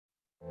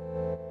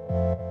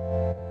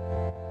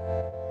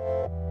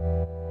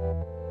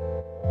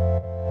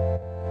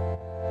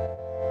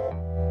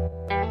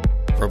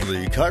From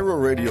the Cairo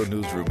Radio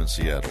Newsroom in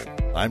Seattle,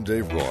 I'm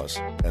Dave Ross,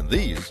 and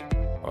these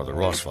are the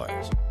Ross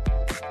Files.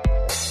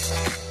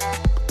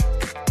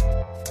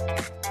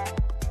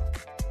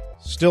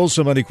 Still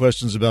so many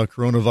questions about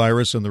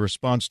coronavirus and the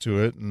response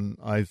to it, and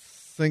I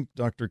think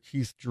Dr.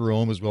 Keith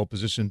Jerome is well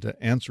positioned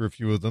to answer a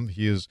few of them.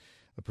 He is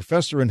a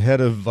professor and head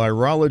of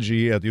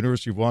virology at the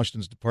University of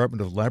Washington's Department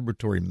of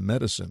Laboratory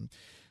Medicine.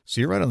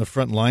 So you're right on the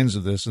front lines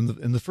of this. And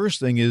the first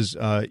thing is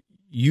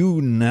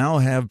you now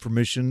have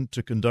permission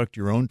to conduct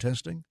your own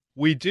testing?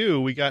 We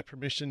do. We got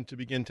permission to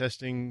begin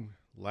testing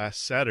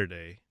last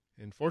Saturday.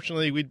 And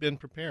fortunately, we'd been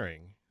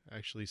preparing,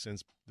 actually,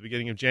 since the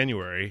beginning of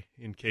January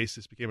in case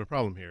this became a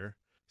problem here.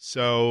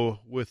 So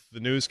with the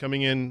news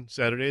coming in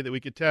Saturday that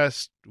we could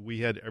test, we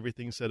had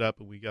everything set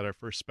up, and we got our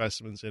first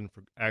specimens in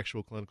for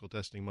actual clinical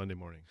testing Monday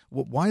morning.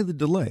 Well, why the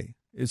delay?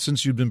 It's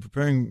since you've been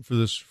preparing for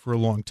this for a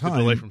long time. The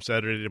delay from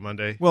Saturday to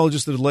Monday? Well,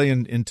 just the delay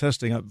in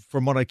testing.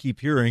 From what I keep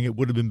hearing, it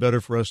would have been better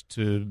for us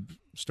to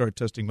start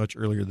testing much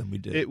earlier than we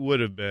did. It would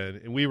have been,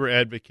 and we were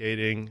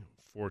advocating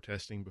for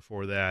testing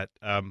before that.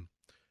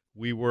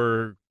 We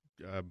were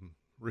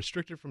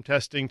restricted from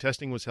testing.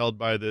 Testing was held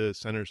by the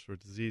Centers for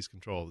Disease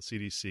Control, the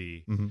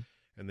CDC,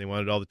 and they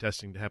wanted all the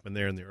testing to happen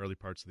there in the early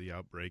parts of the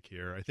outbreak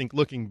here. I think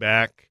looking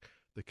back,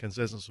 the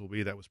consensus will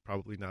be that was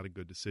probably not a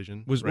good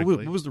decision. What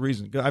was the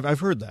reason?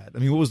 I've heard that. I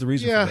mean, what was the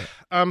reason for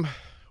that?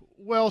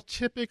 Well,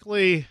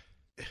 typically,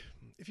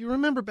 if you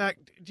remember back,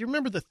 do you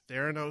remember the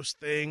Theranos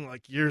thing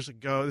like years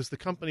ago? There's the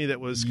company that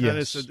was kind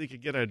of said they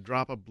could get a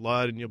drop of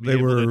blood and you'll be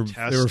able to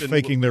test. They were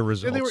faking their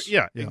results.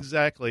 Yeah,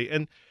 exactly.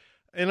 And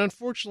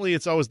unfortunately,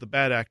 it's always the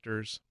bad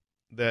actors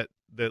that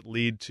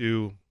lead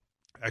to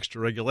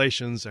extra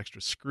regulations, extra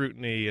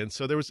scrutiny. And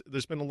so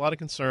there's been a lot of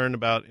concern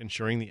about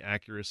ensuring the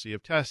accuracy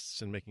of tests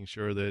and making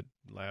sure that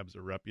labs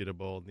are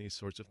reputable and these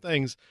sorts of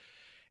things.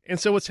 And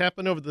so what's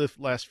happened over the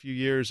last few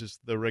years is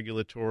the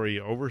regulatory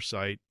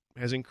oversight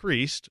has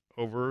increased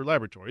over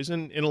laboratories.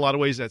 And in a lot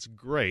of ways, that's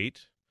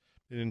great.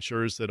 It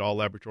ensures that all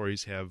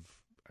laboratories have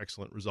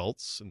excellent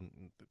results and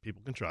that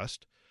people can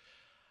trust.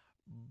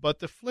 But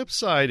the flip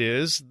side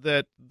is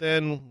that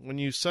then when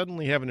you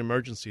suddenly have an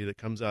emergency that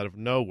comes out of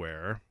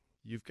nowhere,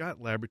 you've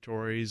got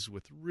laboratories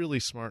with really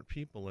smart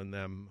people in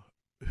them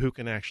who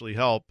can actually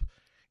help,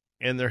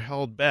 and they're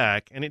held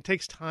back. And it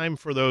takes time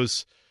for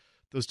those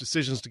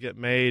decisions to get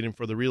made and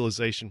for the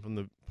realization from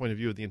the point of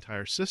view of the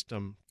entire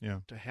system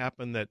to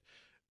happen that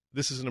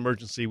this is an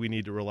emergency. We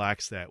need to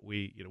relax that.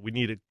 We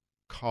need to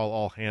call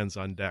all hands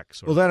on deck.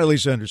 Well, that at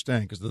least I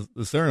understand, because the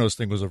Theranos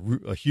thing was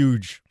a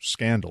huge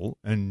scandal,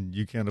 and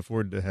you can't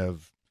afford to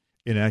have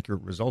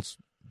inaccurate results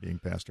being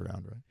passed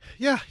around, right?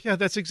 Yeah,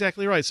 that's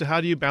exactly right. So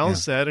how do you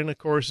balance that? And of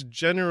course,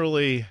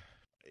 generally,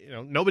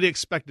 nobody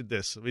expected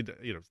this.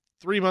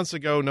 3 months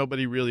ago,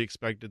 nobody really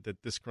expected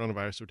that this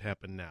coronavirus would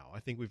happen now.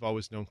 I think we've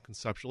always known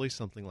conceptually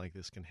something like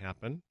this can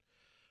happen.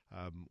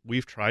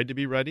 We've tried to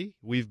be ready.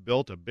 We've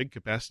built a big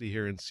capacity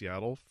here in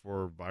Seattle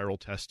for viral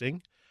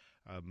testing.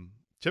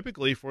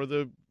 Typically for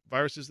the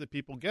viruses that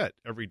people get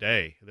every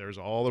day. There's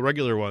all the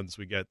regular ones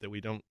we get that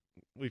we've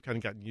kind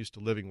of gotten used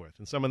to living with,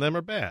 and some of them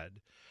are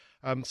bad.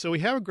 So we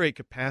have a great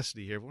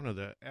capacity here, one of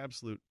the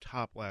absolute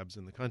top labs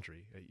in the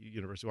country at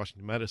University of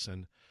Washington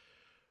Medicine,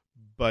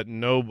 but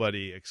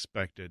nobody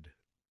expected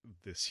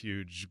this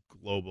huge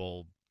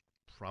global,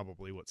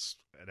 probably what's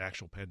an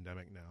actual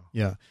pandemic now.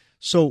 Yeah.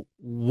 So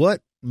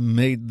what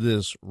made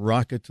this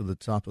rocket to the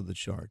top of the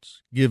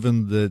charts,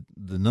 given that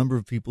the number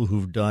of people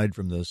who've died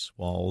from this,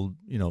 while,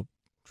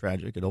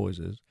 tragic, it always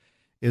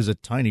is a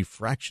tiny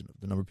fraction of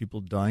the number of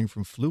people dying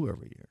from flu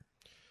every year?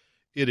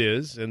 It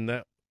is, and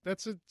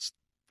that's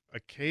a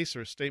case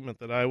or a statement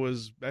that I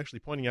was actually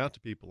pointing out to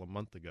people a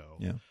month ago.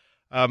 Yeah.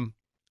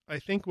 I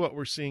think what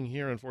we're seeing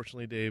here,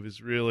 unfortunately, Dave,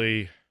 is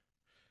really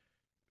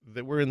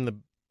that we're in the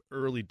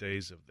early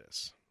days of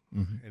this.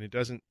 Mm-hmm. And it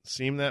doesn't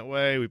seem that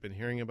way. We've been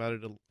hearing about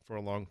it for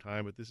a long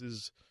time, but this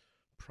is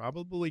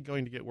probably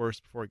going to get worse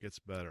before it gets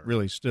better.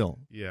 Really, still?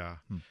 Yeah.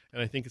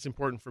 And I think it's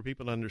important for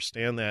people to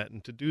understand that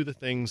and to do the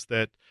things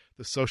that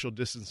the social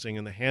distancing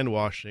and the hand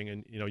washing,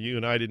 and, you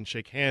and I didn't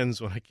shake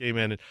hands when I came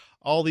in, and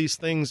all these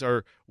things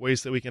are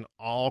ways that we can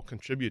all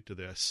contribute to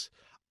this.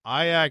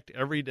 I act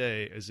every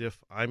day as if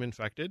I'm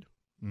infected.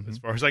 Mm-hmm. As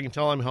far as I can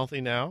tell, I'm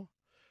healthy now.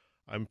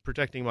 I'm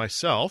protecting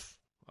myself,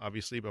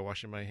 obviously, by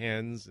washing my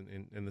hands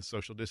and the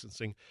social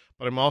distancing,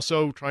 but I'm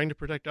also trying to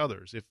protect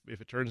others.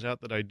 If it turns out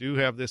that I do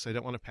have this, I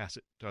don't want to pass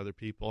it to other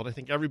people, and I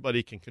think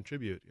everybody can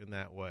contribute in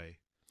that way.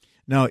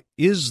 Now,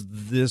 is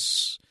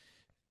this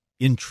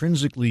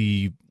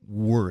intrinsically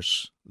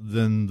worse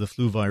than the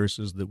flu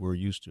viruses that we're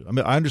used to? I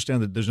mean, I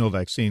understand that there's no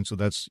vaccine, so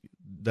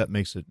that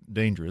makes it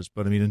dangerous,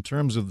 but I mean, in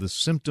terms of the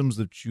symptoms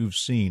that you've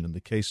seen and the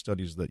case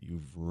studies that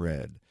you've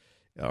read,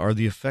 are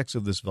the effects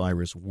of this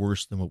virus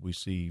worse than what we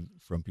see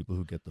from people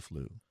who get the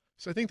flu?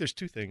 So I think there's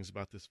two things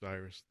about this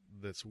virus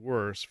that's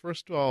worse.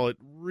 First of all, it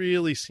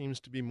really seems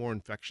to be more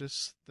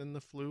infectious than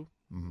the flu.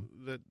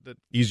 Mm-hmm. That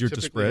easier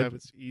to spread?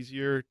 It's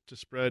easier to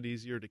spread,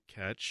 easier to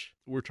catch.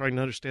 We're trying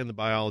to understand the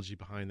biology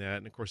behind that.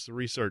 And, of course, the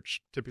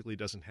research typically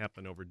doesn't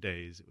happen over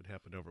days. It would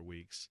happen over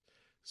weeks.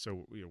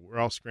 So we're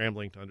all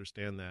scrambling to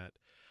understand that.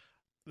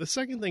 The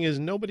second thing is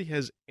nobody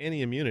has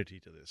any immunity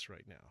to this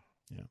right now.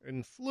 Yeah.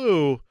 And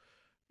flu,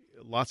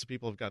 lots of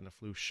people have gotten a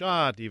flu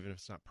shot, even if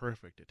it's not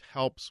perfect. It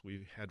helps.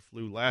 We had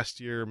flu last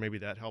year. Maybe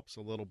that helps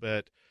a little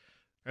bit.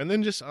 And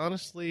then just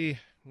honestly,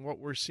 what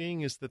we're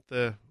seeing is that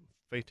the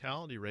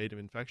fatality rate of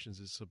infections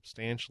is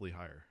substantially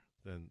higher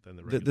than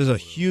the regular There's a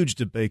flu. huge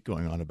debate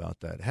going on about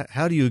that.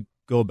 How do you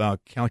go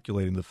about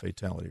calculating the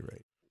fatality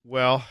rate?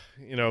 Well,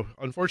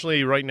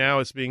 unfortunately, right now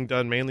it's being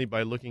done mainly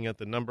by looking at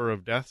the number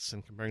of deaths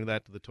and comparing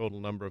that to the total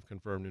number of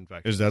confirmed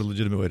infections. Is that a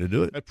legitimate way to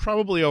do it? It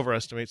probably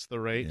overestimates the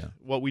rate. Yeah.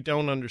 What we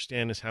don't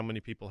understand is how many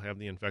people have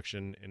the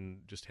infection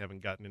and just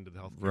haven't gotten into the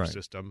healthcare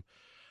system.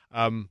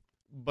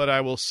 But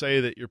I will say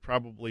that you're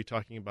probably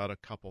talking about a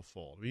couple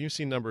fold. You've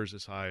seen numbers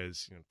as high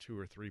as 2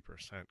 or 3%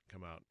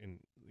 come out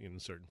in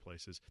certain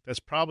places. That's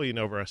probably an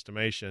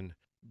overestimation,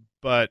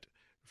 but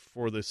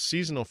for the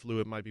seasonal flu,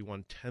 it might be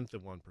 1/10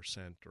 of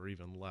 1% or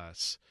even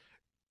less.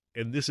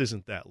 And this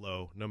isn't that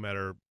low, no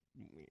matter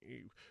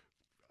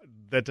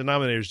that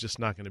denominator is just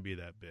not going to be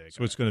that big.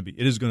 So it is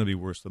going to be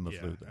worse than the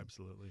flu then.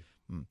 Absolutely.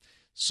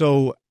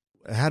 So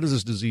how does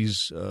this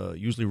disease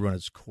usually run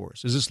its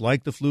course? Is this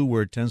like the flu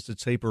where it tends to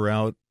taper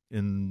out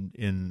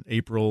in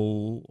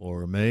April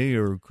or May,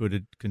 or could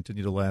it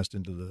continue to last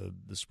into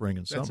the spring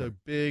and summer? That's a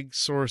big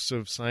source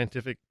of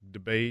scientific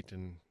debate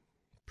and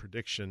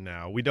prediction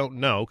now. We don't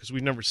know because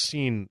we've never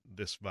seen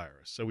this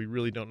virus, so we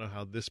really don't know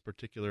how this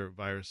particular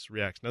virus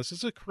reacts. Now, this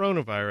is a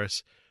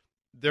coronavirus.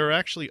 There are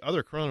actually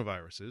other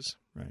coronaviruses.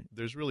 Right.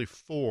 There's really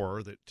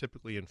 4 that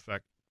typically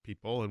infect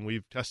people, and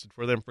we've tested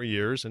for them for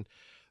years, and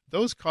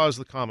those cause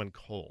the common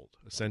cold,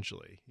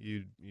 essentially.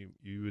 You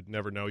would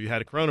never know you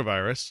had a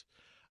coronavirus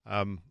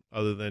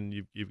other than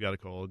you've got a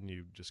cold and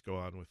you just go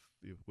on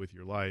with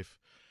your life.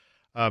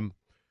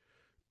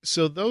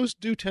 So those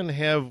do tend to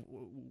have,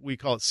 we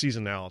call it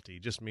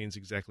seasonality, just means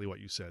exactly what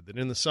you said, that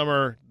in the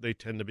summer they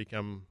tend to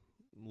become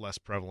less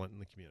prevalent in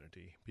the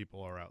community.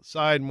 People are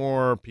outside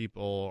more,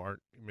 people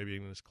aren't maybe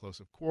in as close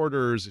of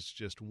quarters, it's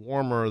just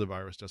warmer, the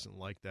virus doesn't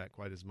like that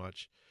quite as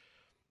much.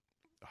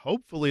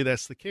 Hopefully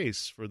that's the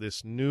case for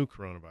this new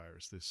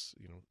coronavirus, this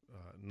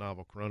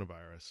novel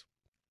coronavirus,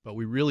 but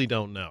we really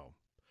don't know.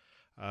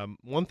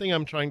 One thing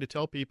I'm trying to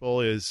tell people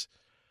is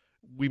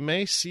we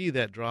may see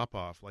that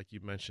drop-off, like you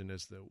mentioned,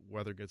 as the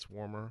weather gets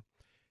warmer.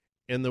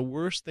 And the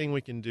worst thing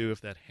we can do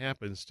if that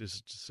happens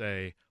is to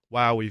say,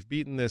 wow, we've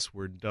beaten this,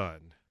 we're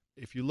done.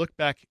 If you look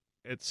back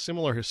at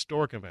similar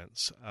historic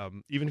events,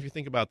 even if you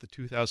think about the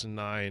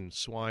 2009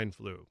 swine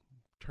flu,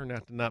 turned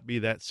out to not be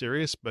that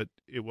serious, but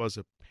it was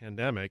a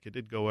pandemic. It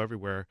did go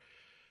everywhere.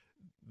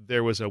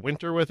 There was a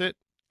winter with it,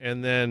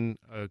 and then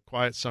a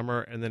quiet summer,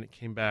 and then it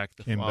came back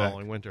the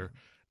following winter.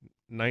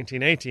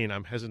 1918,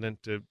 I'm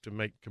hesitant to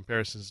make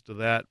comparisons to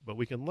that, but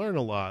we can learn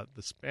a lot.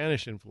 The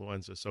Spanish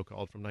influenza,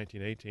 so-called, from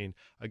 1918,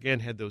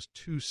 again, had those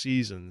 2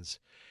 seasons.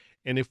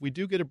 And if we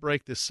do get a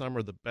break this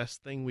summer, the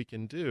best thing we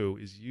can do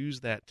is use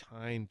that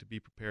time to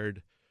be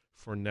prepared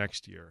for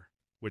next year,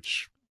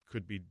 which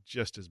could be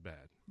just as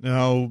bad.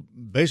 Now,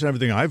 based on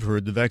everything I've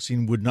heard, the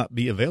vaccine would not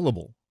be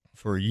available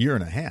for a year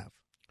and a half.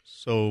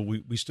 So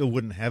we still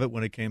wouldn't have it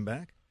when it came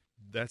back?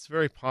 That's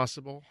very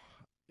possible.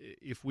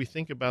 If we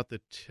think about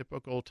the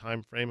typical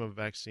time frame of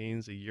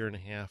vaccines, a year and a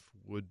half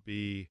would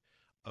be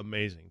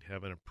amazing to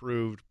have an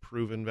approved,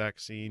 proven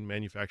vaccine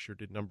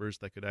manufactured in numbers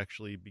that could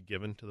actually be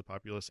given to the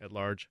populace at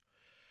large.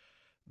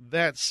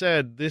 That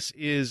said, this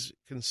is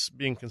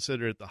being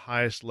considered at the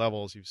highest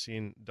levels. You've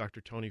seen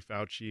Dr. Tony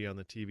Fauci on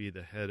the TV,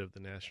 the head of the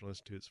National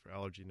Institutes for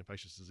Allergy and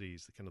Infectious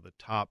Disease, the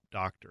top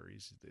doctor.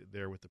 He's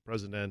there with the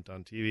president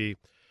on TV.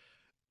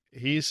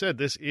 He said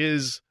this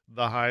is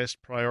the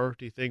highest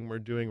priority thing we're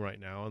doing right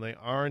now, and they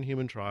are in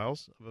human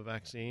trials of a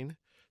vaccine.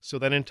 So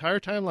that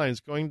entire timeline is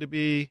going to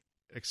be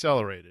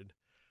accelerated.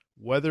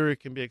 Whether it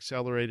can be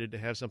accelerated to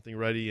have something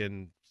ready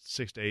in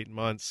 6 to 8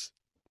 months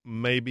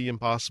may be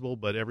impossible,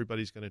 but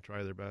everybody's going to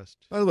try their best.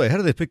 By the way, how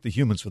do they pick the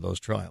humans for those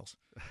trials?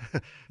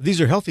 These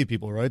are healthy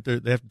people, right?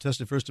 They have to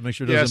test it first to make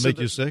sure it doesn't make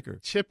you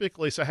sicker.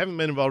 Typically, so I haven't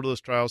been involved in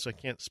those trials, so I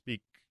can't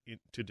speak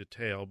to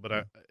detail,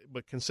 but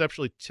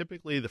conceptually,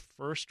 typically the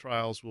first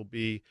trials will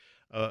be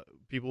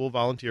people will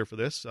volunteer for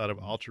this out of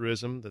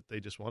altruism, that they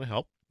just want to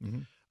help.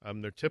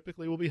 Mm-hmm. They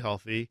typically will be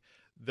healthy.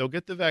 They'll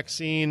get the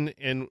vaccine,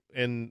 and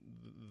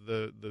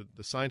the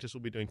scientists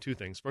will be doing 2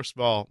 things. First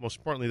of all, most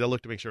importantly, they'll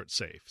look to make sure it's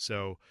safe.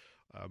 So,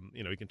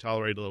 you can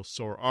tolerate a little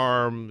sore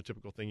arm, the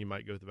typical thing you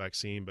might get with the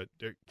vaccine, but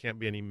there can't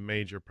be any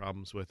major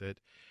problems with it.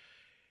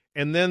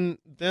 And then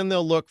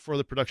they'll look for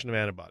the production of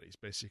antibodies.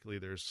 Basically,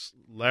 there's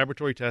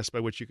laboratory tests by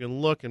which you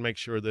can look and make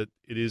sure that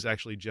it is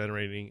actually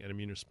generating an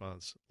immune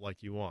response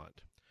like you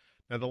want.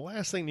 Now, the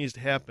last thing that needs to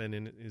happen,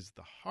 and it is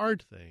the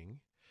hard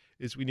thing,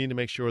 is we need to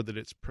make sure that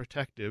it's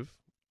protective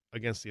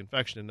against the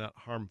infection and not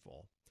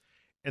harmful.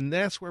 And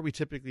that's where we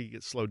typically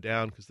get slowed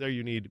down, because there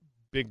you need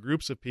big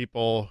groups of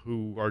people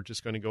who are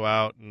just going to go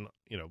out and,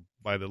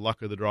 by the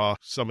luck of the draw,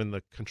 some in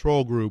the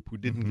control group who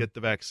didn't get the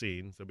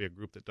vaccine. There'll be a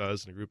group that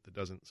does and a group that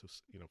doesn't. So,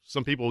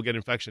 some people will get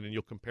infection, and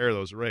you'll compare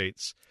those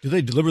rates. Do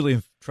they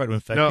deliberately try to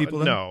infect people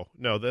then?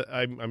 No.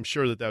 I'm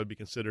sure that would be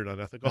considered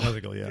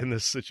unethical, yeah. in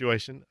this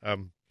situation.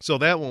 So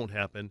that won't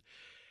happen.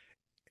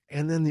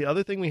 And then the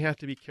other thing we have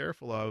to be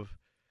careful of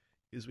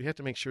is we have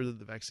to make sure that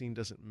the vaccine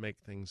doesn't make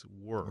things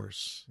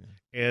worse.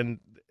 Yeah. And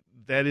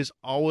that is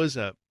always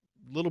a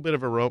little bit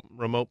of a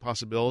remote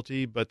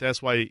possibility, but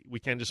that's why we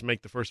can't just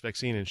make the first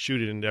vaccine and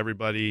shoot it into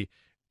everybody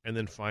and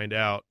then find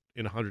out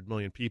in 100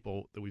 million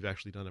people that we've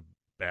actually done a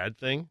bad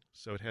thing.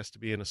 So it has to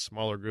be in a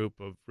smaller group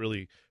of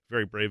really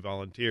very brave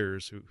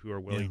volunteers who are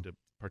willing to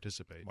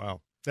participate.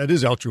 Wow. That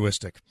is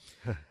altruistic.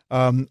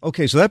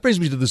 Okay, so that brings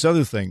me to this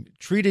other thing,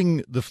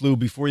 treating the flu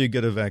before you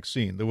get a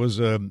vaccine. There was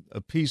a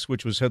piece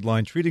which was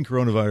headlined, Treating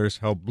Coronavirus,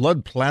 How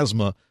Blood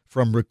Plasma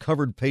from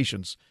Recovered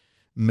Patients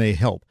May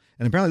Help.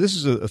 And apparently this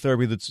is a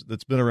therapy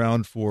that's been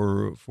around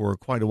for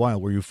quite a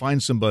while, where you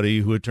find somebody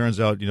who, it turns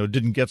out,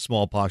 didn't get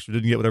smallpox or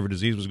didn't get whatever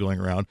disease was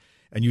going around,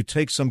 and you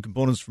take some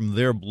components from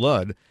their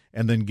blood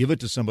and then give it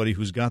to somebody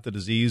who's got the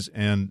disease,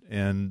 and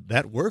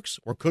that works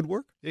or could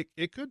work?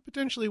 It could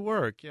potentially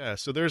work, yeah.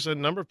 So there's a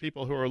number of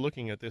people who are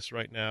looking at this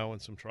right now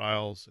and some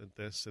trials at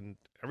this, and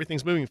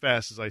everything's moving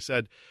fast, as I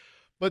said.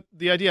 But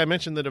the idea, I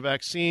mentioned that a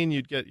vaccine,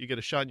 you get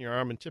a shot in your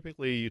arm, and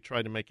typically you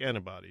try to make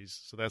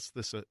antibodies. So that's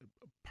this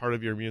part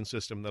of your immune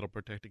system that'll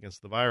protect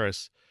against the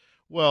virus.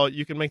 Well,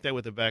 you can make that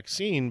with a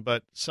vaccine,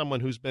 but someone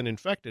who's been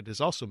infected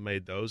has also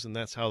made those, and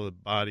that's how the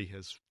body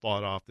has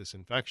fought off this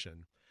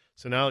infection.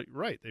 So now,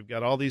 right, they've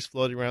got all these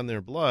floating around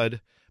their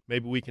blood.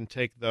 Maybe we can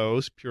take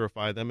those,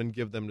 purify them, and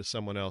give them to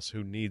someone else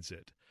who needs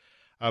it.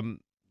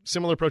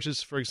 Similar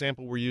approaches, for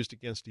example, were used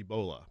against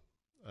Ebola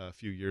a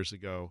few years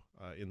ago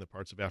in the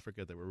parts of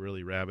Africa that were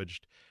really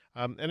ravaged.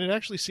 And it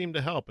actually seemed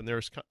to help. And there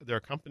are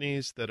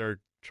companies that are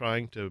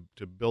trying to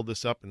build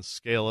this up and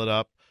scale it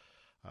up.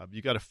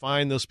 You got to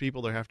find those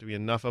people. There have to be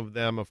enough of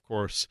them. Of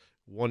course,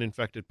 one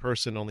infected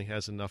person only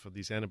has enough of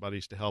these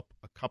antibodies to help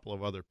a couple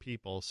of other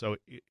people. So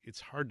it's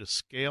hard to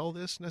scale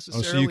this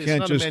necessarily. So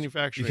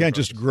you can't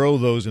just grow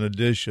those in a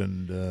dish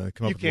and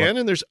come up with You can,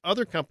 and there's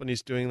other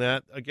companies doing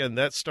that. Again,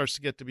 that starts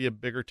to get to be a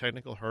bigger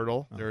technical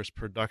hurdle. There's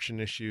production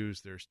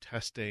issues. There's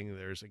testing.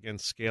 There's, again,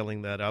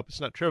 scaling that up.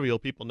 It's not trivial.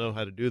 People know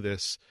how to do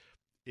this.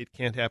 It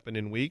can't happen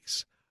in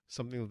weeks.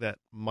 Something that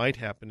might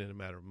happen in a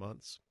matter of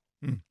months.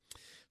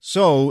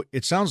 So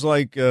it sounds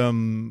like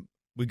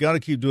we got to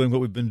keep doing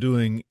what we've been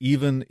doing,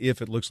 even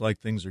if it looks like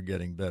things are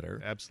getting better.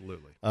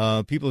 Absolutely.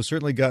 People have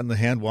certainly gotten the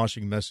hand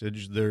washing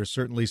message. They're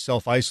certainly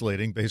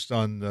self-isolating based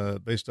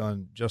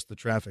on just the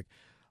traffic.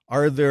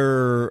 Are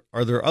there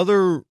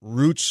other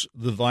routes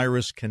the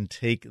virus can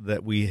take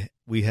that we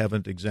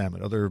haven't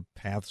examined? Other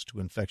paths to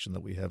infection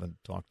that we haven't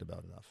talked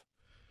about enough?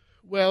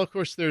 Well, of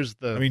course, there's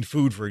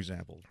food, for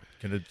example.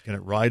 Can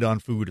it ride on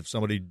food if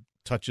somebody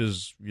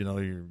touches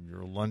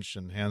your lunch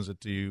and hands it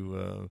to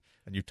you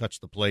and you touch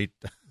the plate?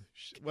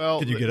 Well,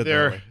 Can you get it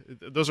that way?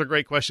 Those are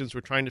great questions.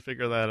 We're trying to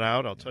figure that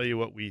out. I'll tell you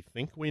what we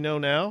think we know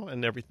now,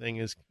 and everything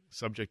is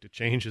subject to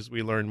change as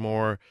we learn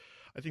more.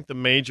 I think the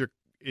major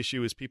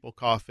issue is people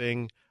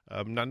coughing,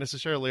 not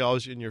necessarily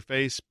always in your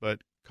face,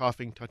 but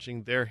coughing,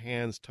 touching their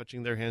hands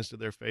to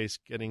their face,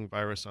 getting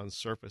virus on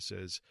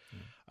surfaces.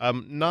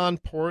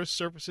 Non-porous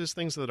surfaces,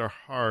 things that are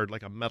hard,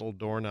 like a metal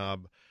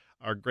doorknob,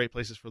 are great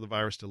places for the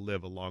virus to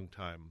live a long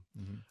time.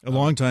 Mm-hmm. A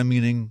long time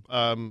meaning?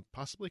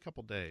 Possibly a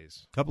couple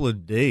days. Couple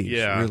of days,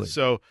 yeah. Really?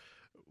 So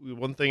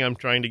one thing I'm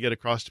trying to get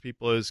across to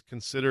people is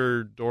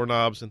consider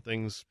doorknobs and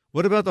things.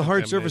 What about the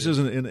hard surfaces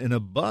in a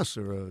bus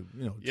or a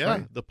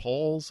train? The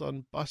poles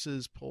on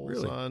buses,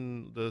 Really?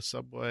 on the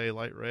subway,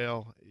 light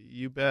rail,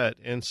 you bet.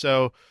 And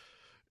so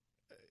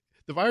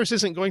the virus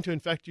isn't going to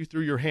infect you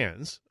through your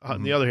hands.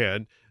 On the other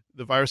hand,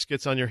 the virus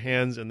gets on your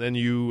hands, and then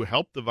you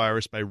help the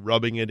virus by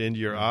rubbing it into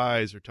your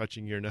eyes or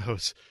touching your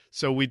nose.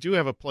 So we do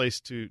have a place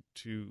to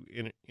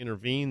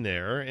intervene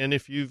there. And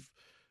if you've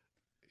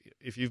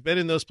been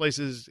in those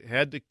places,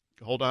 had to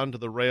hold on to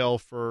the rail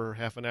for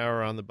half an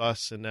hour on the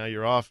bus, and now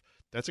you're off,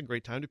 that's a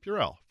great time to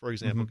Purell, for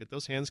example. Get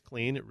those hands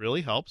clean. It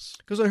really helps.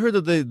 Because I heard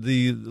that at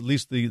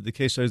least the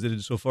case studies they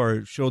did so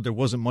far showed there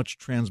wasn't much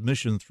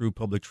transmission through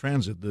public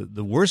transit.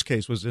 The worst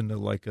case was in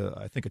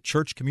I think a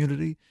church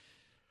community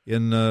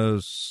in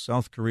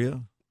South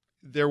Korea.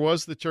 There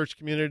was the church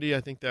community. I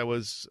think that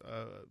was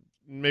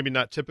maybe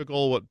not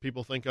typical what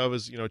people think of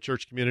as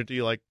church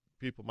community like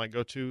people might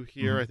go to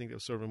here. I think it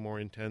was sort of a more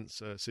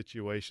intense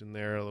situation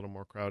there, a little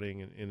more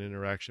crowding and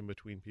interaction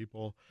between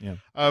people. Yeah.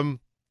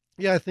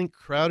 I think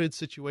crowded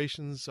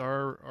situations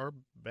are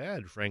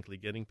bad, frankly,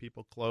 getting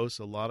people close,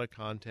 a lot of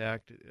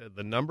contact.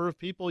 The number of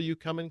people you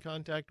come in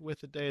contact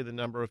with a day, the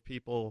number of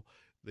people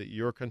that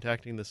you're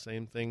contacting the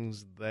same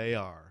things they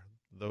are.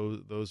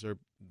 Those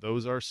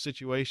are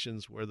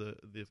situations where the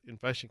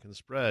infection can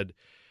spread.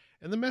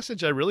 And the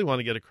message I really want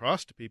to get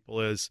across to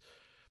people is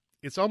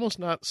it's almost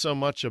not so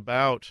much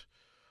about,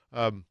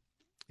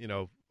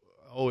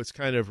 it's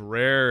kind of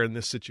rare in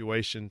this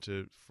situation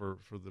for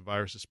the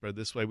virus to spread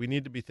this way. We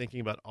need to be thinking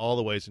about all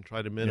the ways and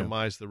try to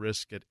minimize the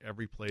risk at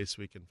every place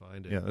we can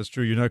find it. Yeah, that's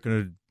true. You're not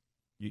going to.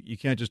 You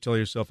can't just tell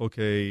yourself,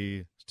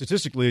 okay,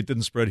 statistically it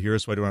didn't spread here,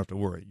 so I don't have to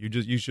worry.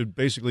 You should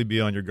basically be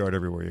on your guard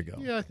everywhere you go.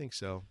 Yeah, I think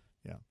so.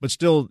 Yeah, but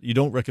still, you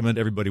don't recommend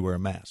everybody wear a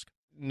mask.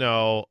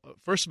 No.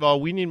 First of all,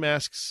 we need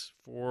masks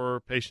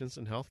for patients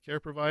and healthcare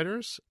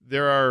providers.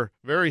 There are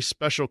very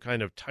special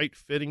kind of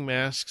tight-fitting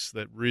masks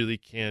that really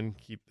can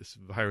keep this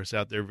virus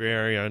out. They're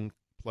very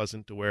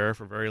unpleasant to wear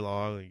for very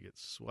long. You get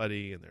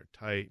sweaty and they're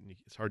tight and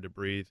it's hard to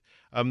breathe.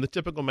 The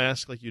typical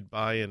mask like you'd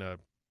buy in a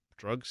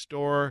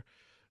drugstore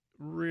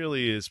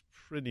really is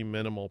pretty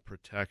minimal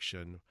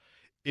protection.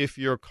 If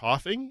you're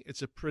coughing,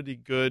 it's a pretty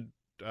good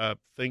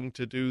thing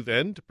to do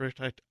then to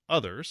protect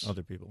other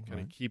people,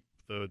 kind of keep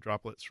the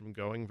droplets from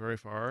going very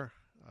far.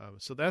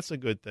 So that's a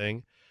good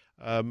thing.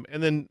 And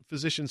then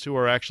physicians who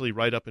are actually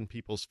right up in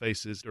people's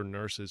faces, or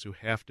nurses who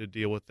have to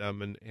deal with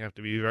them and have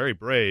to be very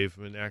brave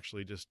and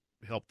actually just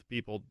help the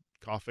people,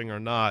 coughing or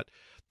not.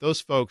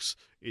 Those folks,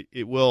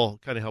 it will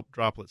kind of help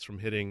droplets from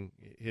hitting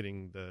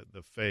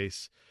the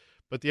face.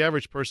 But the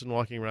average person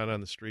walking around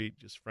on the street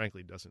just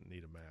frankly doesn't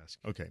need a mask.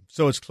 Okay,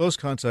 so it's close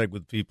contact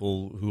with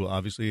people who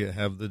obviously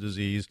have the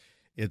disease.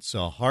 It's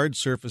hard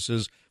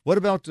surfaces. What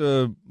about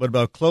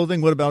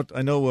clothing? What about,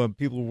 I know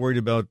people are worried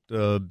about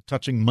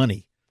touching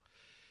money.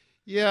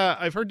 Yeah,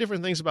 I've heard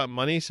different things about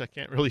money, so I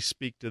can't really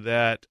speak to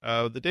that.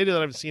 The data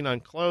that I've seen on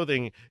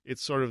clothing,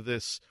 it's sort of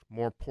this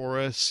more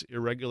porous,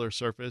 irregular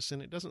surface, and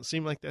it doesn't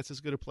seem like that's as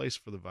good a place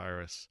for the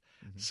virus.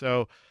 Mm-hmm.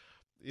 So,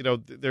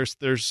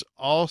 there's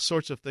all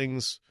sorts of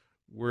things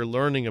we're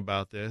learning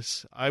about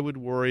this. I would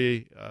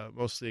worry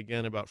mostly,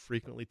 again, about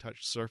frequently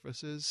touched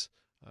surfaces.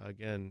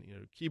 Again,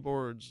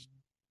 keyboards,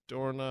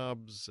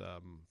 doorknobs,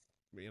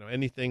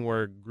 anything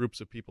where groups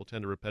of people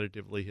tend to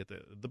repetitively hit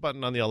the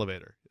button on the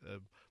elevator.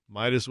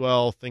 Might as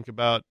well think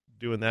about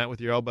doing that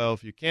with your elbow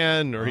if you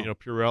can, or,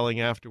 Purelling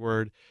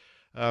afterward.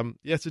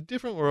 It's a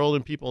different world,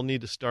 and people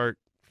need to start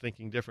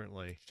thinking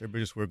differently. Should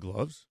everybody just wear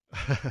gloves?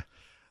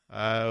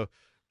 I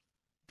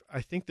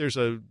think there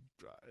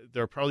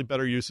are probably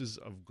better uses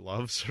of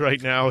gloves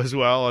right now as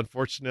well,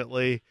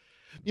 unfortunately.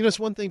 It's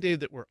one thing,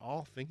 Dave, that we're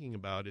all thinking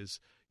about is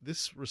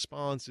this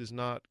response is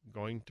not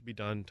going to be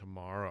done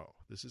tomorrow.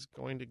 This is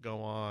going to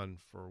go on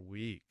for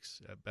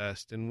weeks at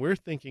best. And we're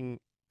thinking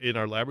in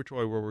our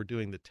laboratory where we're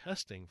doing the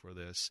testing for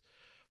this,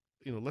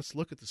 let's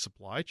look at the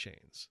supply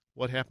chains.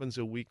 What happens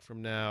a week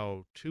from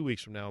now, 2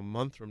 weeks from now, a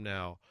month from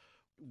now?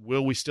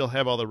 Will we still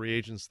have all the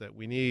reagents that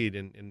we need?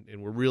 And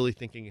we're really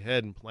thinking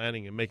ahead and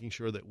planning and making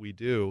sure that we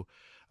do.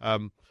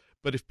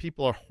 But if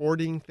people are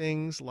hoarding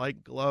things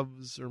like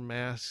gloves or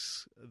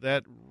masks,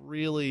 that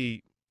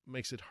really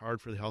makes it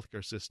hard for the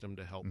healthcare system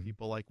to help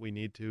people like we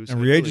need to. So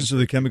and reagents are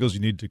the chemicals you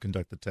need to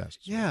conduct the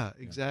tests. Yeah,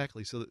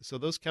 exactly. So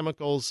those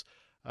chemicals,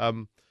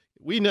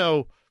 we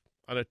know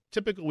on a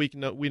typical week,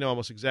 we know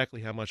almost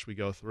exactly how much we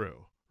go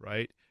through,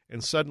 right?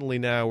 And suddenly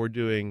now we're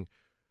doing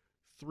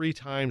 3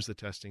 times the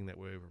testing that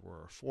we ever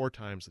were, 4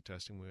 times the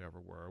testing we ever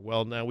were.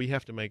 Well, now we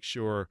have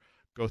to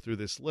go through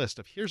this list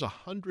of here's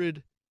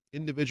 100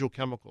 individual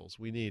chemicals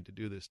we need to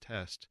do this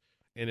test.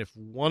 And if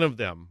one of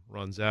them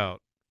runs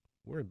out,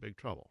 we're in big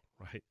trouble,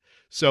 right?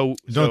 So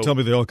don't tell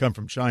me they all come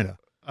from China.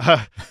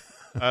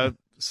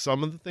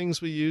 Some of the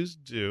things we use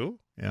do.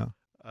 Yeah.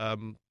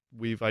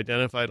 We've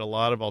identified a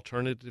lot of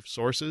alternative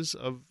sources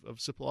of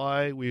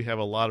supply. We have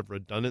a lot of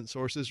redundant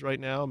sources right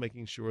now,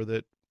 making sure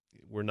that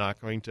we're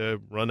not going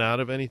to run out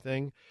of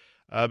anything.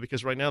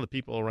 Because right now the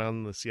people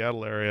around the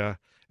Seattle area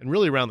and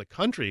really around the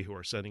country who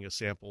are sending us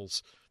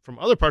samples from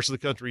other parts of the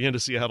country into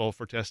Seattle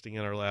for testing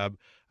in our lab,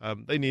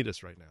 they need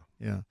us right now.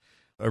 Yeah.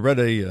 I read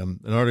an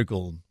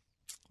article,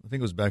 I think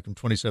it was back in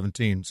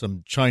 2017,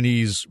 some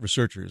Chinese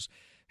researchers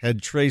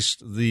had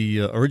traced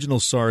the original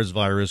SARS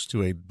virus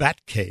to a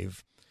bat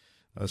cave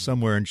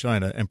somewhere in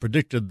China and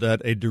predicted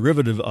that a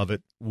derivative of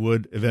it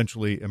would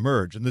eventually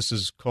emerge. And this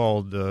is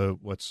called,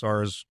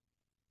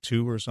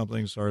 SARS-2 or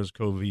something,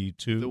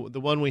 SARS-CoV-2? The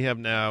one we have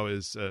now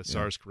is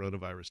SARS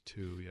coronavirus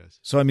 2, yes.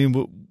 So, I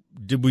mean,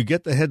 did we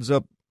get the heads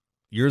up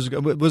years ago?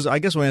 I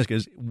guess what I ask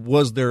is,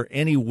 was there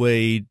any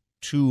way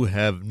to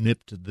have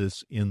nipped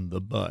this in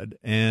the bud?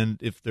 And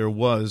if there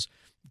was,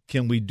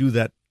 can we do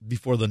that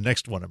before the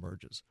next one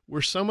emerges?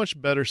 We're so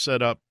much better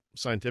set up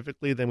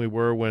scientifically than we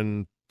were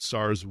when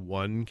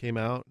SARS-1 came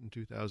out in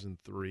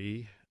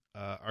 2003.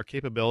 Our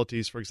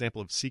capabilities, for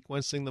example, of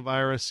sequencing the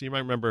virus, you might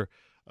remember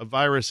a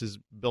virus is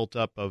built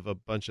up of a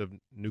bunch of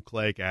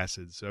nucleic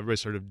acids. So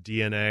everybody's heard of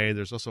DNA.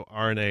 There's also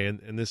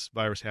RNA, and this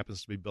virus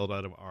happens to be built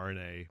out of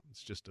RNA.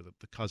 It's just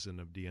the cousin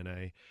of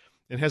DNA.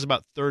 It has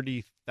about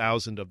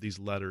 30,000 of these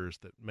letters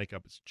that make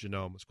up its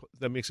genome.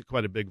 That makes it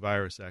quite a big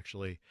virus,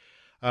 actually.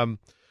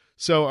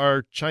 So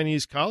our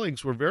Chinese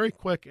colleagues were very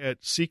quick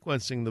at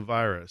sequencing the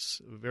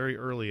virus very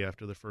early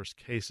after the first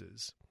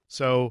cases.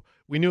 So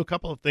we knew a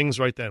couple of things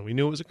right then. We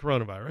knew it was a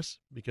coronavirus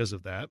because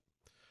of that.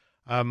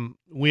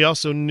 We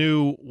also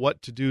knew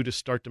what to do to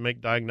start to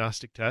make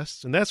diagnostic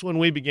tests, and that's when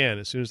we began.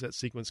 As soon as that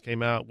sequence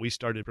came out, we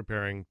started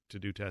preparing to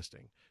do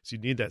testing. So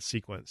you need that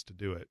sequence to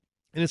do it.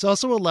 And it's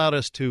also allowed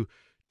us to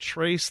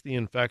trace the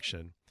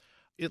infection.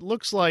 It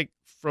looks like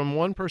from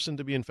one person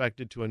to be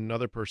infected to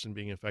another person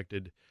being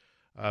infected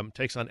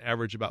takes on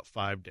average about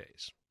 5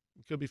 days.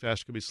 It could be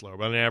faster, could be slower,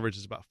 but on average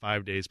it's about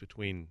 5 days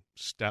between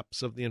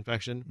steps of the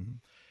infection. Mm-hmm.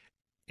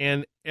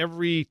 And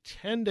every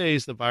 10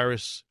 days, the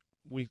virus,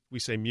 we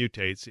say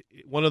mutates.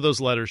 One of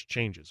those letters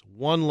changes.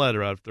 One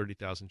letter out of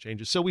 30,000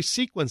 changes. So we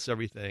sequence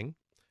everything.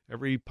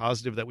 Every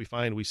positive that we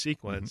find, we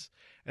sequence.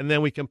 Mm-hmm. And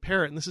then we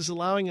compare it. And this is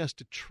allowing us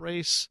to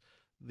trace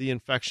the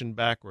infection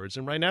backwards.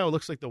 And right now it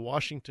looks like the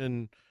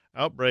Washington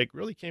outbreak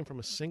really came from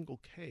a single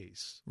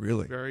case.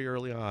 Really? Very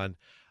early on.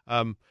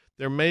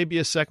 There may be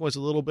a second one. It's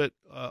a little bit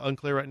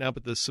unclear right now,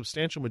 but the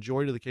substantial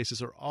majority of the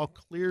cases are all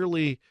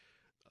clearly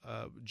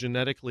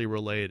genetically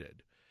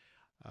related.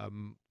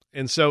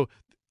 And so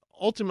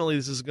ultimately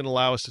this is going to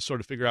allow us to sort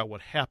of figure out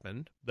what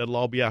happened. That'll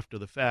all be after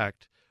the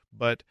fact,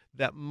 but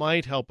that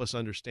might help us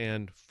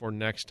understand for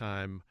next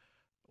time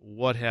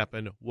what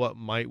happened, what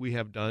might we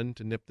have done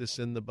to nip this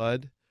in the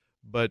bud.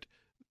 But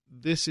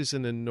this is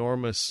an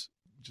enormous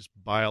just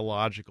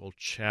biological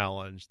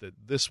challenge that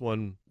this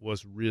one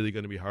was really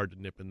going to be hard to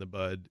nip in the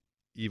bud,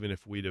 even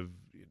if we'd have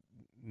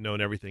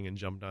known everything and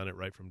jumped on it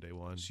right from day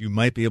one. So you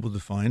might be able to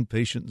find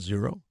patient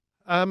zero?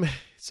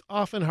 It's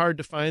often hard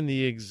to find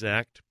the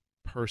exact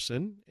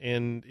person,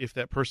 and if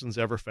that person's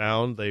ever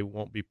found, they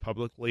won't be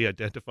publicly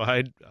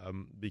identified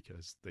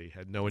because they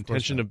had no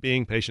intention of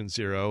being patient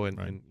zero, and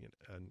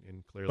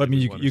clearly. But I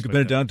mean, you could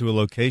pin it down to a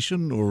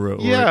location or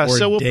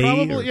so we'll day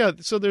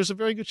probably So there's a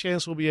very good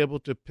chance we'll be able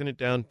to pin it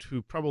down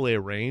to probably a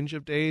range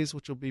of days,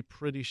 which will be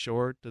pretty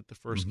short. That the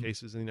first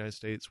cases in the United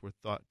States were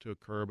thought to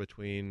occur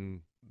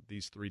between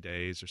these 3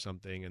 days or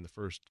something, and the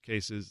first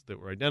cases that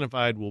were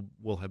identified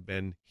will have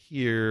been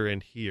here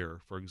and here,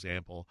 for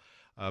example.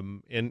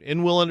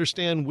 And we'll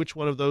understand which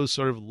one of those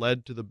sort of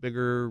led to the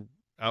bigger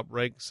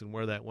outbreaks and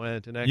where that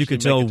went. And actually you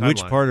could tell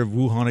which part of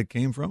Wuhan it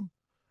came from?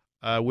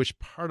 Which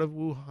part of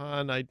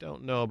Wuhan, I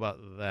don't know about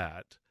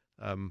that.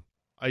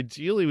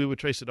 Ideally, we would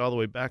trace it all the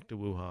way back to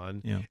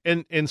Wuhan. Yeah.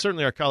 And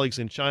certainly our colleagues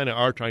in China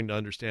are trying to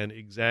understand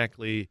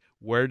exactly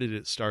where did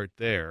it start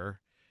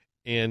there,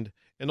 and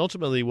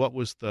ultimately what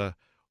was the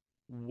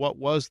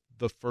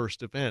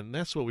first event. And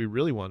that's what we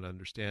really want to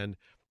understand.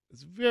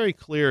 It's very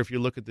clear if you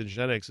look at the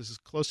genetics, this is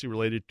closely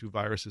related to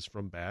viruses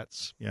from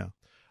bats. Yeah.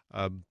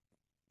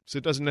 So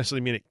it doesn't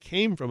necessarily mean it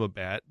came from a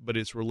bat, but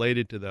it's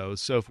related to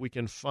those. So if we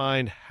can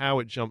find how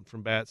it jumped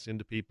from bats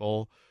into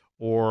people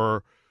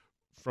or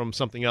from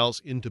something else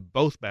into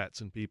both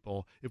bats and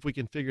people, if we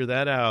can figure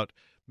that out,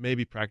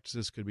 maybe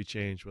practices could be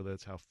changed, whether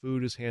it's how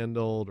food is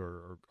handled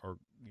or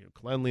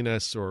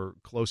cleanliness or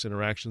close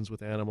interactions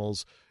with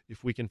animals.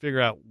 If we can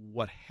figure out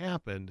what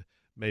happened,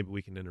 maybe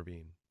we can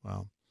intervene.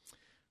 Wow.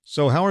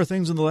 So how are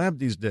things in the lab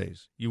these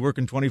days? You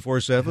working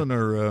 24/7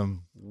 or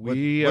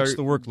what's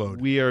the workload?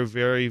 We are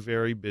very,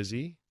 very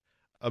busy.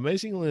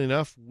 Amazingly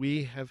enough,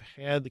 we have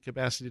had the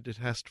capacity to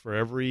test for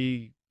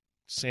every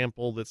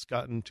sample that's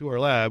gotten to our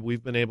lab.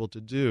 We've been able to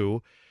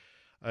do.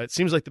 It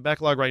seems like the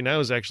backlog right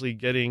now is actually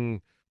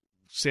getting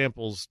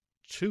samples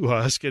to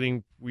us.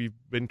 We've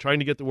been trying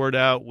to get the word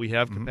out. We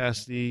have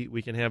capacity.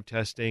 We can have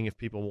testing if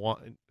people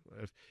want.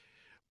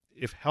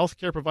 If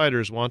healthcare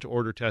providers want to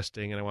order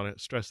testing, and I want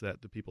to stress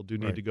that the people do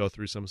need to go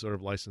through some sort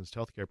of licensed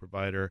healthcare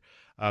provider,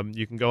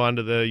 you can go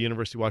onto the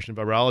University of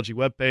Washington Virology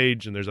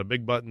webpage, and there's a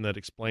big button that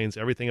explains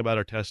everything about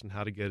our test and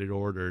how to get it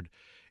ordered.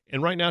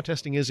 And right now,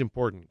 testing is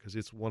important because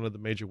it's one of the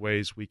major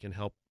ways we can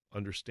help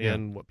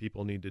understand what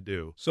people need to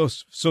do. So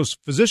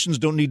physicians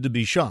don't need to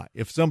be shy.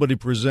 If somebody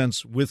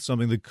presents with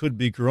something that could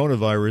be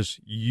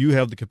coronavirus, you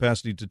have the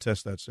capacity to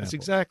test that sample. That's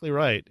exactly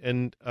right.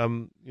 And,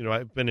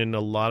 I've been in a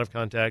lot of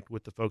contact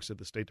with the folks at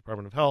the State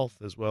Department of Health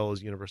as well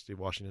as University of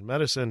Washington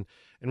Medicine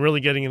and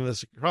really getting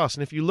this across.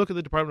 And if you look at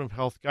the Department of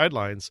Health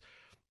guidelines,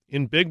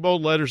 in big,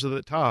 bold letters at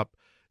the top,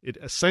 it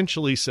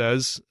essentially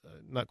says,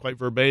 not quite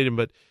verbatim,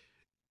 but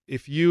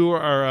if you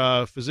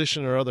are a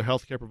physician or other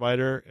healthcare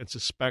provider and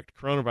suspect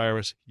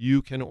coronavirus,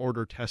 you can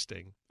order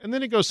testing. And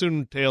then it goes through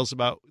and tales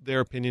about their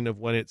opinion of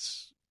when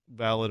it's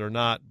valid or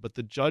not. But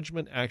the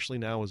judgment actually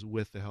now is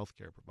with the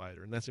healthcare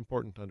provider, and that's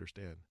important to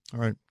understand. All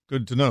right.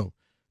 Good to know.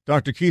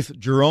 Dr. Keith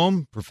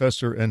Jerome,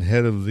 professor and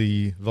head of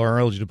the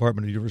Virology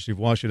Department of the University of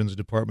Washington's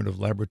Department of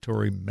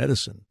Laboratory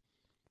Medicine.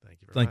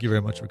 Thank you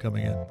very much for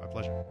coming in. My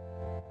pleasure.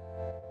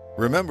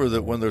 Remember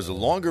that when there's a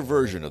longer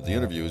version of the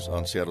interviews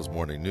on Seattle's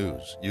Morning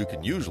News, you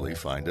can usually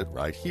find it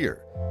right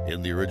here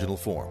in the original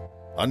form,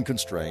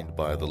 unconstrained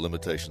by the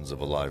limitations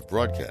of a live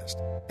broadcast.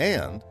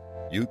 And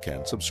you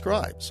can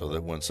subscribe so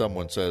that when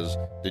someone says,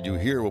 "Did you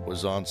hear what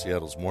was on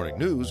Seattle's Morning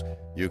News?"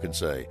 you can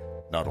say,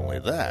 "Not only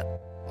that,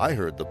 I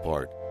heard the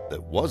part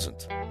that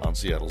wasn't on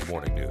Seattle's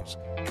Morning News."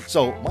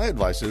 So my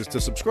advice is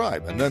to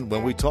subscribe. And then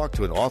when we talk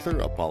to an author,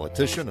 a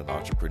politician, an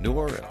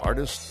entrepreneur, an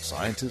artist, a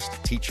scientist,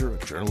 a teacher,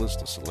 a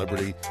journalist, a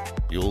celebrity,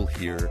 you'll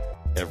hear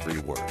every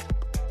word.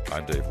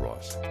 I'm Dave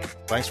Ross.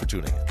 Thanks for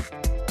tuning in.